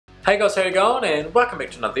Hey guys, how you going? And welcome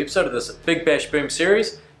back to another episode of this Big Bash Boom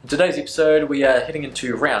series. In today's episode we are heading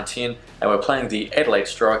into round 10 and we're playing the Adelaide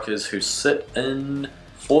Strikers, who sit in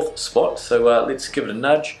 4th spot, so let's give it a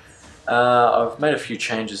nudge. I've made a few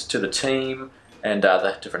changes to the team and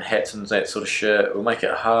the different hats and that sort of shit. We'll make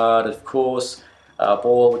it hard, of course.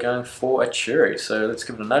 Ball, we're going for a cherry, so let's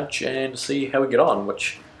give it a nudge and see how we get on,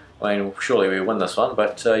 which, I mean, surely we win this one,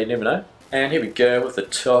 but you never know. And here we go with the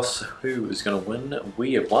toss. Who is going to win?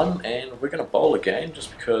 We have won, and we're going to bowl again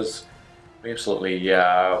just because we absolutely,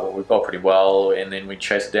 we bowl pretty well, and then we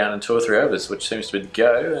chase it down in 2 or 3 overs, which seems to be the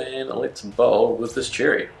go, and let's bowl with this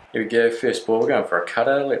cherry. Here we go, first ball, we're going for a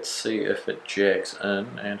cutter. Let's see if it jags in,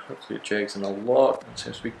 and hopefully it jags in a lot. It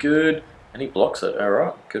seems to be good, and he blocks it.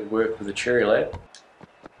 Alright, good work with the cherry lad.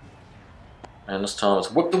 And this time it's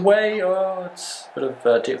whipped away. Oh, it's a bit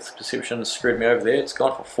of depth perception screwed me over there. It's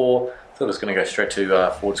gone for 4. Thought it was going to go straight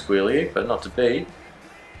to forward square leg, but not to be.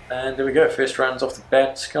 And there we go, first runs off the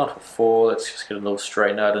bat. It's gone for 4. Let's just get a little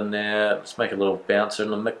straight nut in there. Let's make a little bouncer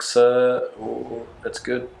in the mixer. Oh, that's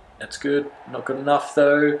good. That's good. Not good enough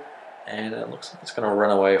though. And it looks like it's going to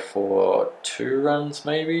run away for 2 runs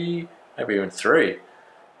maybe. Maybe even 3.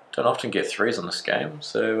 Don't often get 3s in this game,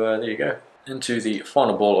 so there you go. Into the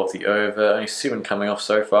final ball of the over. Only 7 coming off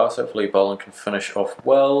so far, so hopefully bowling can finish off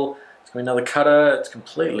well. It's going to be another cutter. It's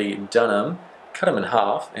completely done him. Cut him in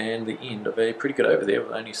half, and the end of a pretty good over there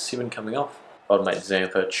with only 7 coming off. Old mate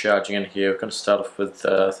Zampa charging in here. We're going to start off with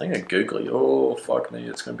I think a googly. Oh fuck me!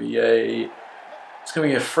 It's going to be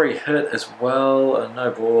a free hit as well. A no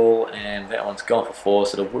ball, and that one's gone for 4.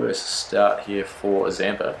 So the worst start here for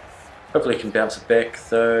Zampa. Hopefully he can bounce it back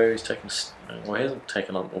though. He's taken, well, he hasn't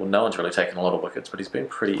taken, well, no one's really taken a lot of wickets, but he's been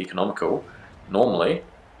pretty economical normally.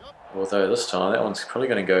 Although this time that one's probably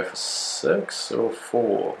going to go for 6 or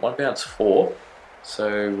 4. 1 bounce 4.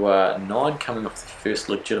 So 9 coming off the first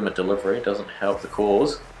legitimate delivery doesn't help the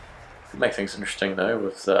cause. Could make things interesting though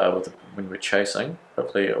when we're chasing.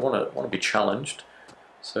 Hopefully I want to be challenged.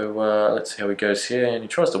 So let's see how he goes here, and he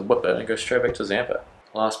tries to whip it and goes straight back to Zampa.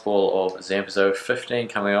 Last ball of Zampa's over, 15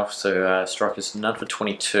 coming off, so strikers none for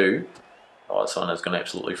 22. Oh, this one is going to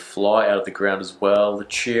absolutely fly out of the ground as well. The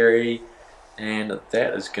cherry, and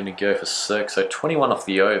that is going to go for 6. So 21 off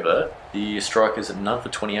the over. The strikers at none for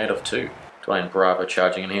 28 off 2. Dwayne Bravo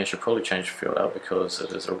charging in here. Should probably change the field up because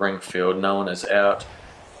it is a ring field. No one is out.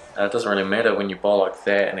 It doesn't really matter when you bowl like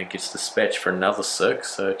that, and it gets dispatched for another 6.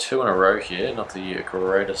 So 2 in a row here. Not the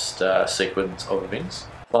greatest sequence of events.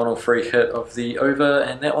 Final free hit of the over,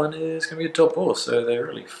 and that one is going to be a top ball, so they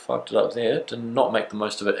really fucked it up there. Did not make the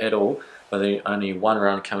most of it at all, but only 1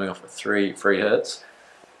 run coming off with 3 free hits.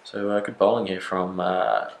 So good bowling here from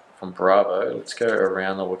Bravo. Let's go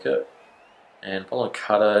around the wicket and bowl a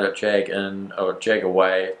cutter, jag in, or jag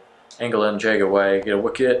away, angle in, jag away, get a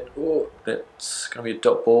wicket. Oh, that's going to be a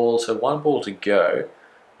dot ball, so 1 ball to go.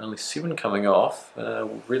 Only 7 coming off.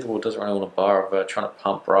 Redball doesn't really want a bar of trying to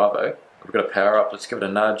pump Bravo. We've got a power up, let's give it a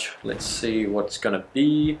nudge. Let's see what's going to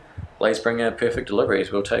be. Blaze bringer, perfect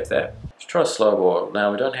deliveries, we'll take that. Let's try a slow ball.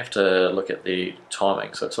 Now we don't have to look at the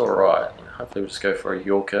timing, so it's alright. Hopefully we'll just go for a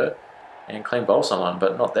Yorker and clean bowl someone,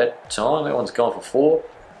 but not that time. That one's gone for 4.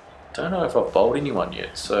 Don't know if I've bowled anyone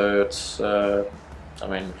yet, so it's, I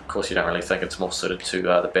mean, of course you don't really think it's more suited to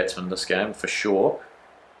the batsman in this game, for sure.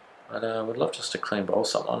 But I would love just to clean bowl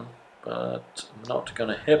someone, but not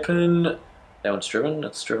going to happen. That one's driven,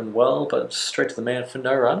 it's driven well, but it's straight to the man for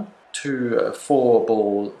no run.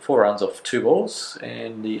 4 runs off 2 balls,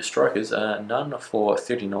 and the strikers are none for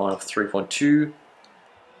 39 off 3.2.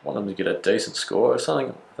 Want them to get a decent score. If something,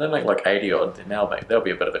 if they make like 80 odd, then that'll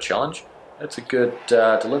be a bit of a challenge. That's a good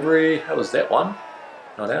delivery. How was that one?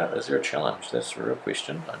 Not out. Is there a challenge? That's the real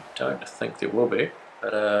question. I don't think there will be.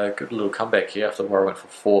 But good little comeback here after where I went for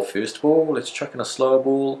 4 first ball. Let's chuck in a slow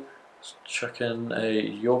ball. Let's chuck in a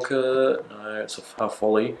Yorker. No, it's a half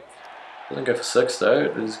volley. Doesn't go for 6 though.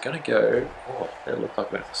 It is going to go. Oh, that looked like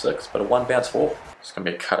it went for 6, but a 1 bounce 4. It's going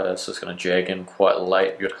to be a cutter, so it's going to jag in quite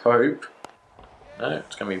late, you'd hope. No,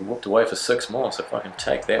 it's going to be whooped away for 6 more, so if I can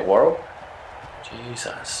take that Worrell.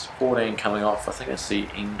 Jesus, 14 coming off. I think that's the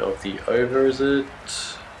end of the over, is it?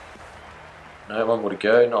 No, 1 more to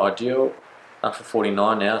go, not ideal. Up for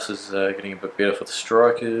 49 now, so this is getting a bit better for the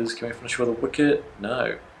strikers. Can we finish with a wicket?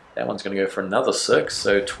 No. That one's going to go for another 6,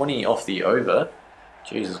 so 20 off the over.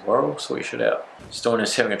 Jesus, Worrell, sort your shit out.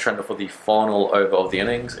 Stoinis having a trundle for the final over of the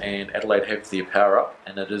innings, and Adelaide have the power up,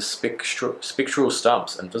 and it is spectral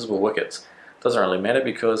stumps, invisible wickets. Doesn't really matter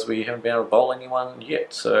because we haven't been able to bowl anyone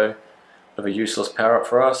yet, so bit of a useless power up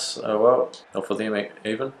for us. Oh well, not for them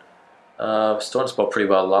even. Stoinis bowled pretty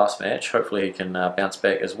well last match. Hopefully he can bounce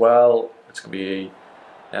back as well. It's going to be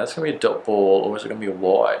Now it's going to be a dot ball, or is it going to be a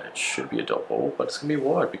wide? It should be a dot ball, but it's going to be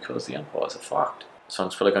wide because the umpires are fucked. This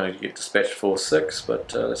one's probably going to get dispatched for 6,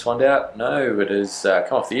 but let's find out. No, it is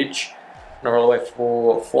come off the edge. Going to roll away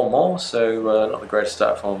for 4 more, so not the greatest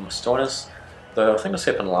start from Stoinis. Though I think this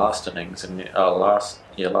happened last innings, and last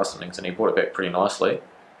innings, and he brought it back pretty nicely.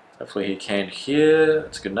 Hopefully he can here.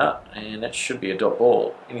 It's a good nut, and that should be a dot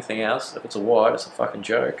ball. Anything else, if it's a wide, it's a fucking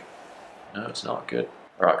joke. No, it's not good.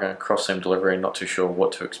 Alright, going cross seam delivery, not too sure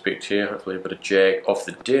what to expect here. Hopefully a bit of jag off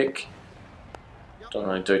the deck. Doesn't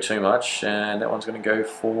really do too much, and that one's going to go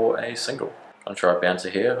for a single. Gonna try a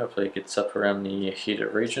bouncer here, hopefully it gets up around the head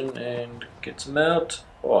region and gets him out.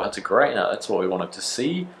 Oh, that's a great nut, that's what we wanted to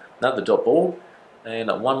see. Another dot ball, and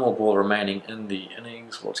 1 more ball remaining in the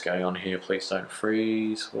innings. What's going on here? Please don't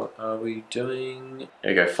freeze. What are we doing?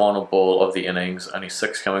 There you go, final ball of the innings. Only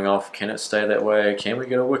 6 coming off. Can it stay that way? Can we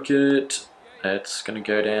get a wicket? It's going to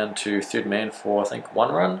go down to third man for, I think,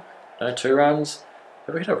 1 run? No, 2 runs.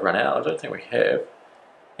 Have we had a run out? I don't think we have.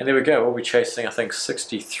 And there we go, we'll be chasing, I think,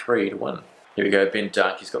 63 to win. Here we go, Ben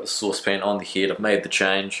Dunk, he's got the saucepan on the head. I've made the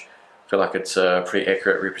change. I feel like it's a pretty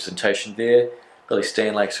accurate representation there. Billy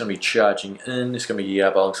Stanlake's going to be charging in. He's going to be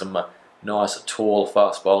bowling some nice, tall,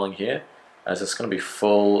 fast bowling here. As it's going to be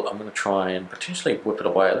full, I'm going to try and potentially whip it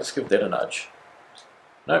away. Let's give that a nudge.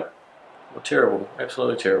 Nope. Well, terrible.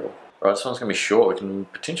 Absolutely terrible. Right, this one's going to be short. We can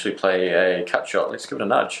potentially play a cut shot. Let's give it a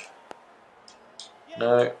nudge.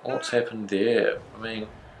 No, what's happened there? I mean,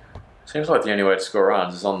 seems like the only way to score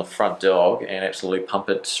runs is on the front dog and absolutely pump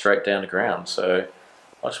it straight down the ground. So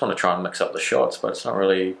I just want to try and mix up the shots, but it's not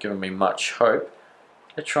really giving me much hope.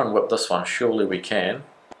 Let's try and whip this one. Surely we can.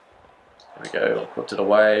 There we go. Whipped it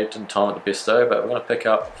away. Didn't time it the best though, but we're going to pick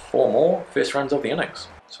up 4 more first runs of the innings.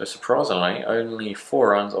 So surprisingly, only 4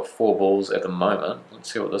 runs of 4 balls at the moment.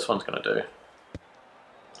 Let's see what this one's going to do.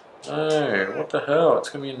 No, what the hell? It's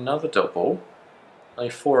going to be another dot ball. Only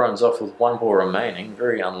 4 runs off with 1 ball remaining.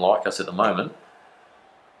 Very unlike us at the moment.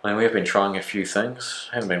 I mean, we have been trying a few things.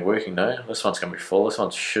 Haven't been working though. This one's going to be full. This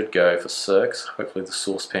one should go for 6. Hopefully the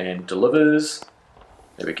saucepan delivers.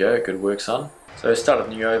 There we go. Good work, son. So started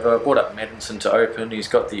the new over. Brought up Madison to open. He's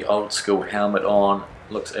got the old school helmet on.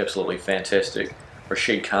 Looks absolutely fantastic.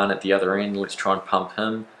 Rashid Khan at the other end. Let's try and pump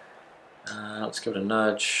him. Let's give it a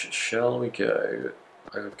nudge. Shall we go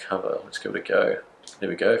over cover? Let's give it a go. There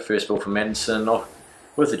we go. First ball from Madison. Off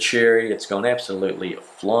with the cherry. It's gone absolutely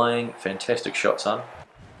flying. Fantastic shot, son.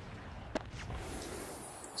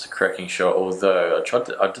 It's a cracking shot. Although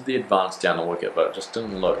I did the advance down the wicket, but it just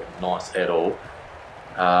didn't look nice at all.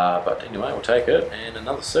 But anyway, we'll take it. And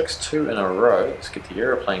another 6, 2 in a row. Let's get the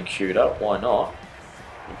aeroplane queued up. Why not?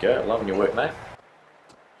 There you go. Loving your work, mate.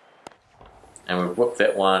 And we've whipped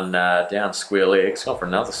that one down square legs. Gone for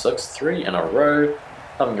another 6, 3 in a row.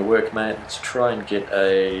 Loving your work, mate. Let's try and get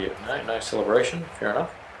a... No celebration. Fair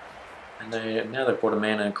enough. And now they've brought a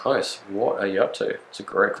man in close. What are you up to? It's a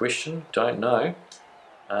great question. Don't know.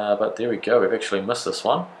 But there we go. We've actually missed this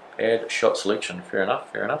one. Bad shot selection. Fair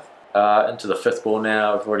enough. Fair enough. Into the 5th ball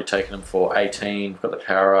now. We've already taken him for 18. We've got the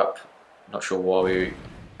power up. Not sure why we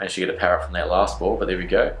managed to get a power up from that last ball, but there we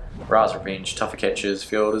go. Ra's Revenge, tougher catches,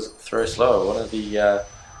 fielders, throw slower. One of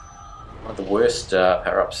the worst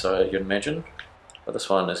power ups, you'd imagine. But this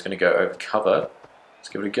one is going to go over cover. Let's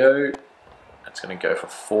give it a go. It's going to go for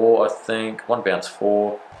 4, I think. 1 bounce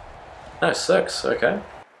 4. No, 6. Okay.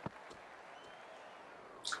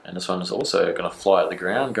 And this one is also going to fly at the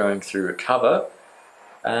ground, going through a cover.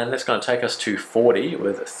 And that's going to take us to 40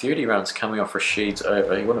 with 30 runs coming off Rashid's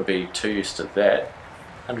over. He wouldn't be too used to that.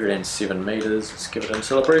 107 metres. Let's give it in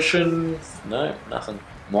celebration. No, nothing.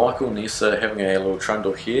 Michael Nessa having a little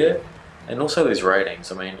trundle here. And also these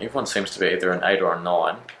ratings. I mean, everyone seems to be either an 8 or a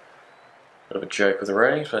 9. Bit of a joke with the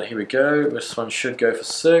ratings, but here we go. This one should go for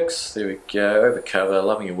 6. There we go. Over cover.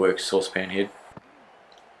 Loving your work, saucepan head.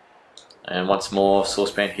 And once more,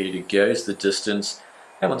 saucepan head goes the distance.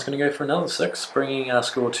 That one's going to go for another 6, bringing our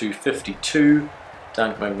score to 52.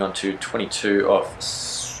 Dunk moving on to 22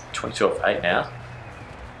 off 8 now.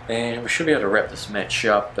 And we should be able to wrap this match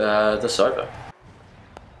up this over.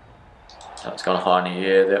 It's gone high in the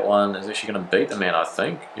air. That one is actually going to beat the man, I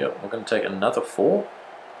think. Yep, we're going to take another 4.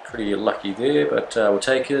 Pretty lucky there, but we'll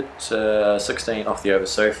take it. 16 off the over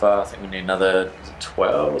so far. I think we need another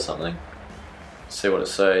 12 or something. Let's see what it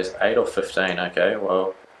says. 8 or 15. Okay,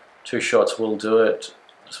 well, 2 shots will do it.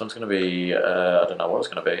 This one's going to be, I don't know what it's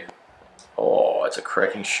going to be. Oh, it's a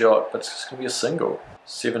cracking shot, but it's just going to be a single.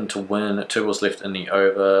 7 to win, 2 balls left in the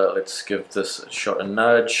over. Let's give this shot a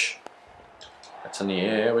nudge. That's in the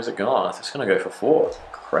air. Where's it gone? I think it's going to go for 4.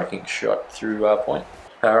 Cracking shot through point.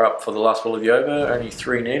 Power up for the last ball of the over. Only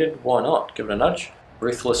 3 needed. Why not? Give it a nudge.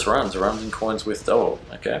 Breathless runs and coins worth double.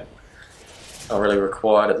 Okay. Not really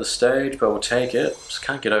required at this stage, but we'll take it. Just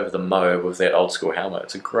can't get over the Mo with that old school helmet.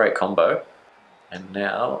 It's a great combo. And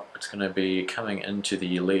now it's going to be coming into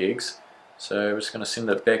the legs. So we're just going to send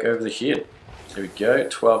it back over the head. There we go,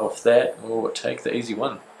 12 off that. We'll take the easy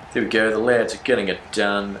one. There we go, the lads are getting it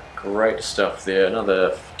done. Great stuff there.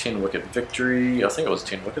 Another 10 wicket victory. I think it was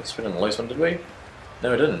 10 wickets. We didn't lose one, did we?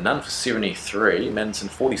 No, we didn't. None for 73. Manson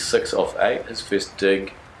 46 off 8. His first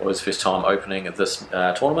dig, or his first time opening at this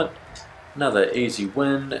tournament. Another easy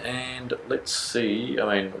win, and let's see. I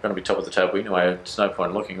mean, we're going to be top of the table anyway. There's no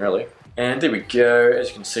point in looking, really. And there we go. As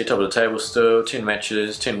you can see, top of the table still. 10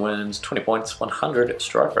 matches, 10 wins, 20 points, 100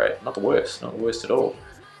 strike rate. Not the worst. Not the worst at all.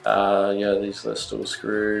 Yeah, these are still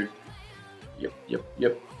screwed.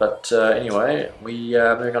 Yep. But anyway, we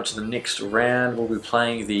are moving on to the next round. We'll be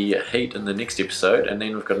playing the Heat in the next episode, and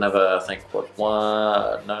then we've got another, I think, what,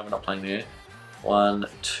 one? No, we're not playing there. 1,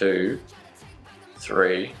 2,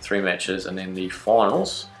 3 matches, and then the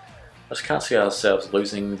finals. I just can't see ourselves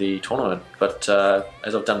losing the tournament, but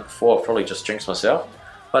as I've done before, I've probably just jinxed myself.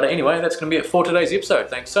 But anyway, that's going to be it for today's episode.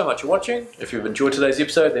 Thanks so much for watching. If you've enjoyed today's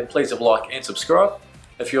episode, then please leave a like and subscribe.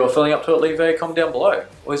 If you're feeling up to it, leave a comment down below.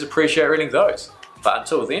 Always appreciate reading those. But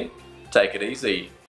until then, take it easy.